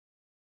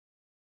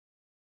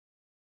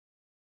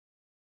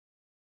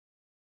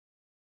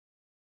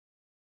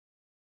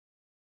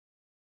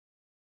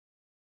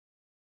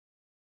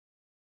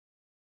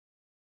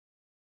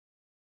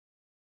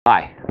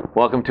Hi,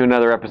 welcome to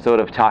another episode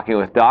of Talking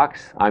with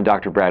Docs. I'm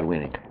Dr. Brad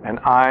Wiening. And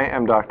I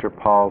am Dr.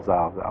 Paul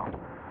Zalzal.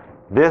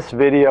 This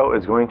video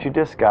is going to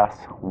discuss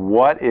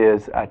what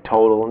is a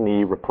total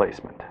knee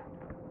replacement.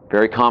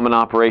 Very common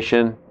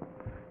operation,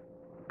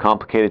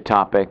 complicated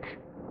topic.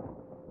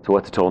 So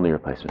what's a total knee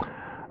replacement?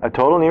 A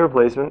total knee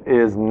replacement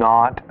is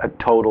not a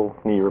total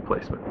knee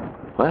replacement.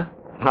 What?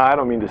 I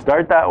don't mean to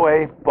start that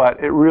way, but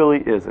it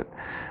really isn't.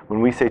 When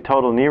we say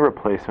total knee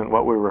replacement,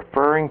 what we're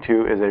referring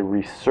to is a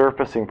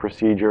resurfacing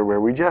procedure where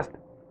we just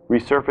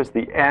resurface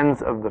the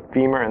ends of the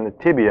femur and the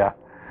tibia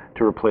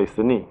to replace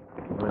the knee.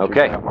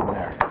 Okay.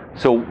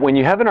 So when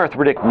you have an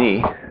arthritic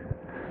knee,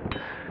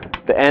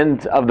 the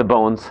ends of the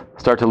bones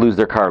start to lose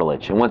their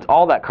cartilage. And once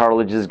all that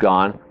cartilage is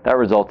gone, that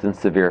results in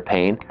severe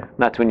pain. And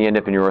that's when you end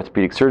up in your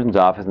orthopedic surgeon's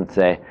office and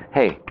say,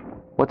 hey,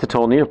 what's a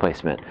total knee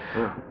replacement?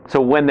 Yeah.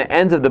 So when the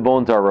ends of the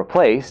bones are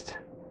replaced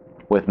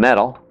with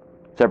metal,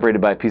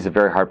 separated by a piece of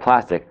very hard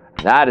plastic,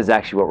 that is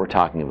actually what we're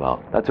talking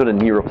about. That's what a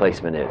knee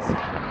replacement is.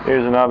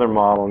 Here's another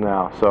model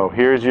now. So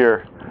here's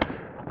your,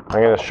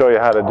 I'm going to show you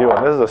how to do it.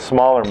 This is a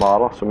smaller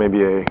model, so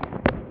maybe a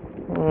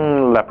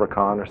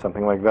leprechaun or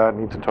something like that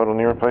needs a total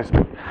knee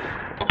replacement.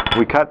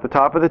 We cut the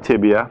top of the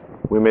tibia.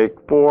 We make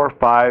 4 or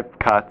 5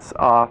 cuts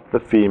off the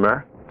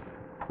femur.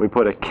 We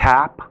put a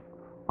cap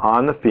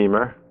on the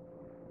femur.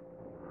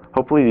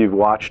 Hopefully you've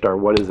watched our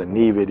What is a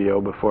Knee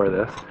video before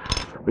this.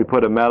 We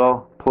put a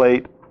metal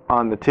plate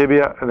on the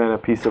tibia, and then a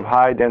piece of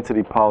high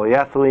density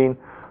polyethylene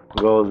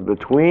goes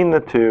between the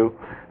two,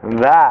 and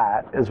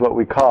that is what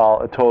we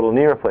call a total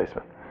knee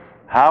replacement.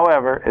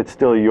 However, it's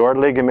still your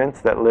ligaments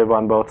that live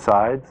on both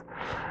sides.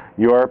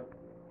 Your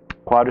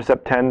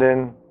quadricep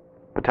tendon,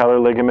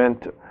 patellar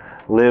ligament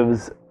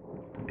lives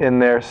in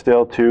there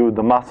still too.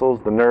 The muscles,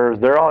 the nerves,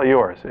 they're all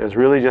yours. It's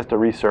really just a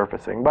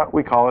resurfacing, but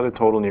we call it a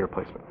total knee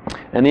replacement.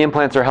 And the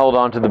implants are held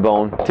onto the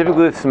bone,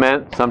 typically with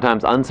cement,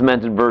 sometimes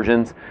uncemented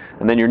versions,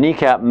 and then your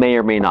kneecap may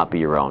or may not be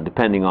your own,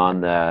 depending on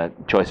the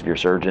choice of your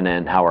surgeon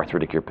and how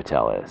arthritic your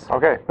patella is.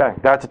 Okay, bang,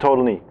 that's a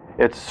total knee.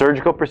 It's a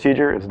surgical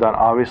procedure. It's done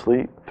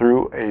obviously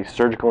through a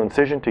surgical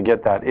incision to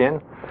get that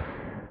in.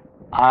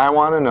 I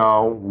want to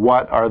know,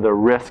 what are the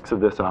risks of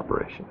this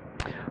operation?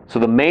 So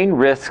the main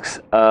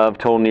risks of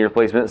total knee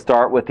replacement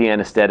start with the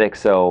anesthetic.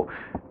 So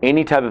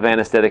any type of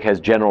anesthetic has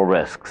general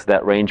risks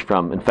that range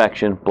from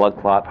infection, blood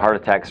clot, heart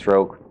attack,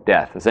 stroke,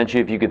 death.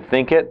 Essentially, if you could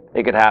think it,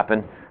 it could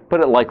happen, but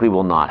it likely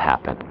will not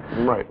happen.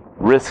 Right.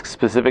 Risks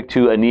specific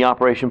to a knee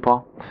operation,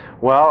 Paul?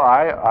 Well,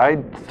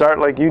 I start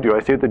like you do. I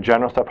see the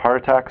general stuff: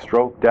 heart attack,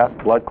 stroke, death,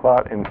 blood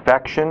clot,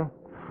 infection,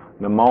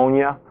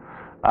 pneumonia,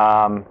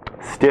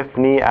 stiff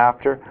knee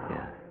after.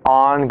 Yeah.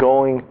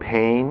 Ongoing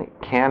pain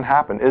can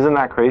happen. Isn't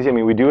that crazy? I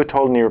mean, we do a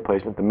total knee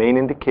replacement. The main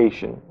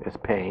indication is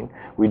pain.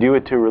 We do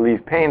it to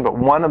relieve pain, but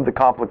one of the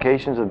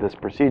complications of this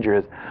procedure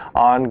is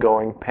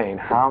ongoing pain.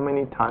 How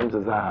many times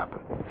does that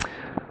happen?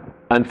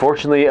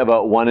 Unfortunately,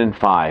 about 1 in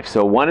 5.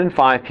 So 1 in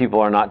 5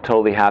 people are not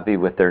totally happy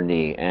with their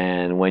knee.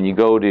 And when you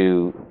go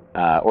to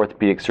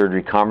orthopedic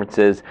surgery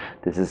conferences,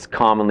 this is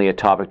commonly a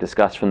topic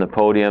discussed from the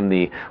podium: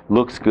 the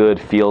looks good,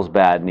 feels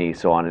bad knee.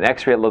 So on an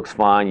x-ray it looks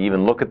fine, you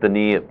even look at the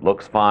knee, it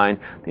looks fine,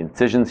 the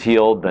incision's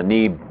healed, the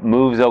knee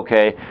moves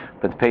okay,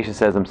 but the patient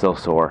says, I'm so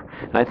sore.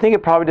 And I think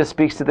it probably just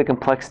speaks to the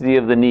complexity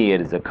of the knee.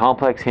 It is a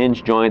complex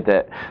hinge joint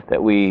that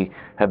we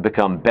have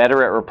become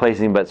better at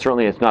replacing, but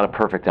certainly it's not a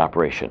perfect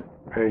operation.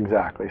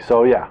 Exactly.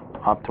 So yeah,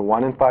 up to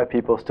 1 in 5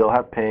 people still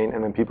have pain,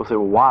 and then people say,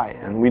 well, why?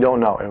 And we don't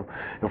know.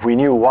 If we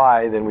knew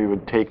why, then we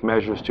would take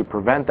measures to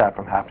prevent that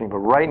from happening. But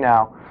right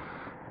now,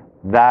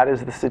 that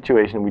is the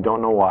situation. We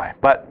don't know why.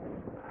 But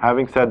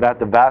having said that,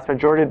 the vast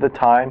majority of the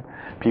time,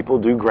 people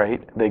do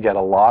great. They get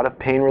a lot of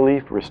pain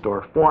relief,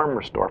 restore form,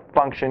 restore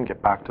function,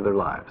 get back to their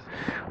lives.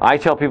 I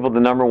tell people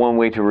the #1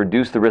 way to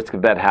reduce the risk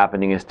of that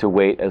happening is to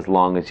wait as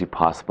long as you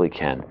possibly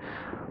can.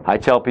 I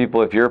tell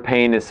people, if your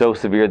pain is so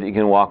severe that you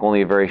can walk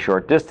only a very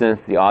short distance,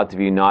 the odds of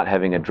you not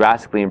having a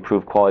drastically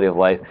improved quality of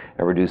life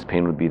and reduced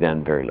pain would be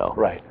then very low.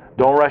 Right.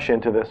 Don't rush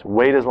into this.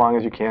 Wait as long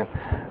as you can.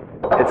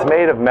 It's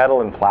made of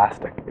metal and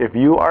plastic. If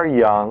you are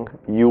young,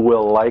 you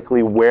will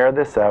likely wear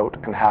this out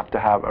and have to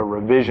have a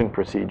revision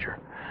procedure.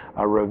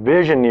 A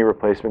revision knee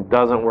replacement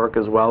doesn't work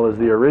as well as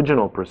the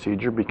original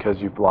procedure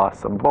because you've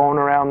lost some bone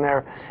around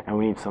there, and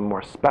we need some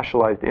more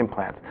specialized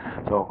implants.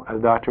 So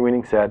as Dr.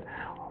 Wiening said,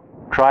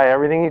 try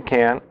everything you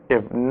can.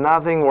 If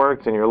nothing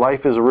works and your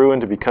life is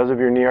ruined because of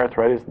your knee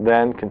arthritis,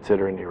 then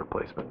consider a knee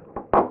replacement.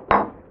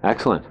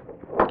 Excellent.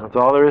 That's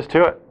all there is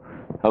to it.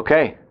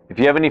 Okay. If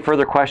you have any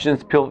further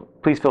questions,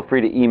 please feel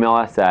free to email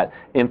us at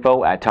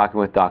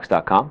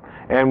info@talkingwithdocs.com.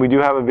 And we do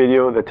have a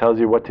video that tells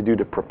you what to do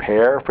to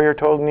prepare for your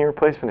total knee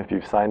replacement if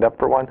you've signed up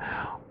for one,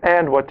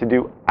 and what to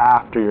do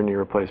after your knee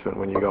replacement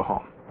when you go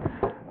home.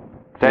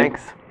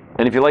 Thanks.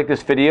 And if you like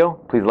this video,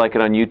 please like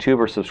it on YouTube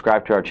or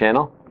subscribe to our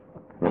channel.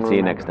 We'll see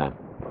you next time.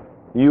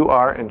 You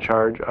are in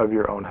charge of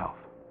your own health.